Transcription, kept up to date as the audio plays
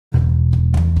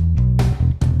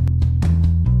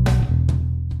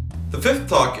The fifth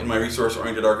talk in my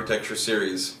resource-oriented architecture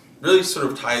series really sort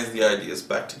of ties the ideas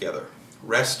back together.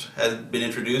 REST had been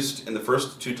introduced in the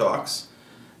first two talks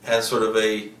as sort of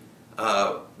a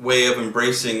way of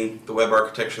embracing the web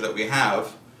architecture that we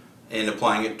have and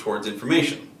applying it towards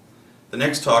information. The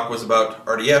next talk was about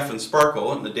RDF and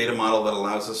Sparkle and the data model that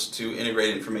allows us to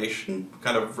integrate information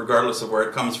kind of regardless of where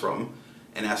it comes from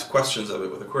and ask questions of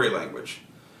it with a query language.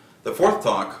 The fourth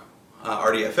talk,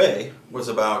 RDFA, was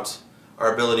about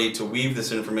our ability to weave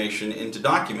this information into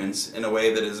documents in a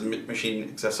way that is machine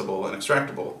accessible and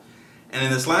extractable. And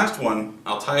in this last one,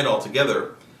 I'll tie it all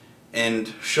together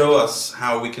and show us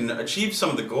how we can achieve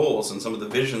some of the goals and some of the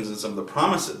visions and some of the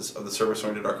promises of the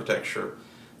service-oriented architecture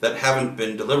that haven't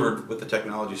been delivered with the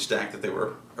technology stack that they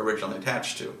were originally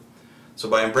attached to. So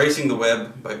by embracing the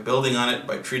web, by building on it,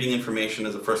 by treating information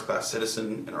as a first-class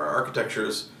citizen in our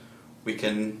architectures, we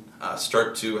can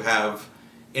start to have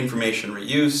information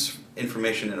reuse,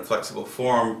 information in a flexible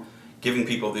form, giving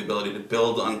people the ability to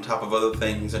build on top of other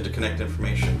things and to connect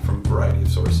information from a variety of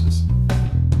sources.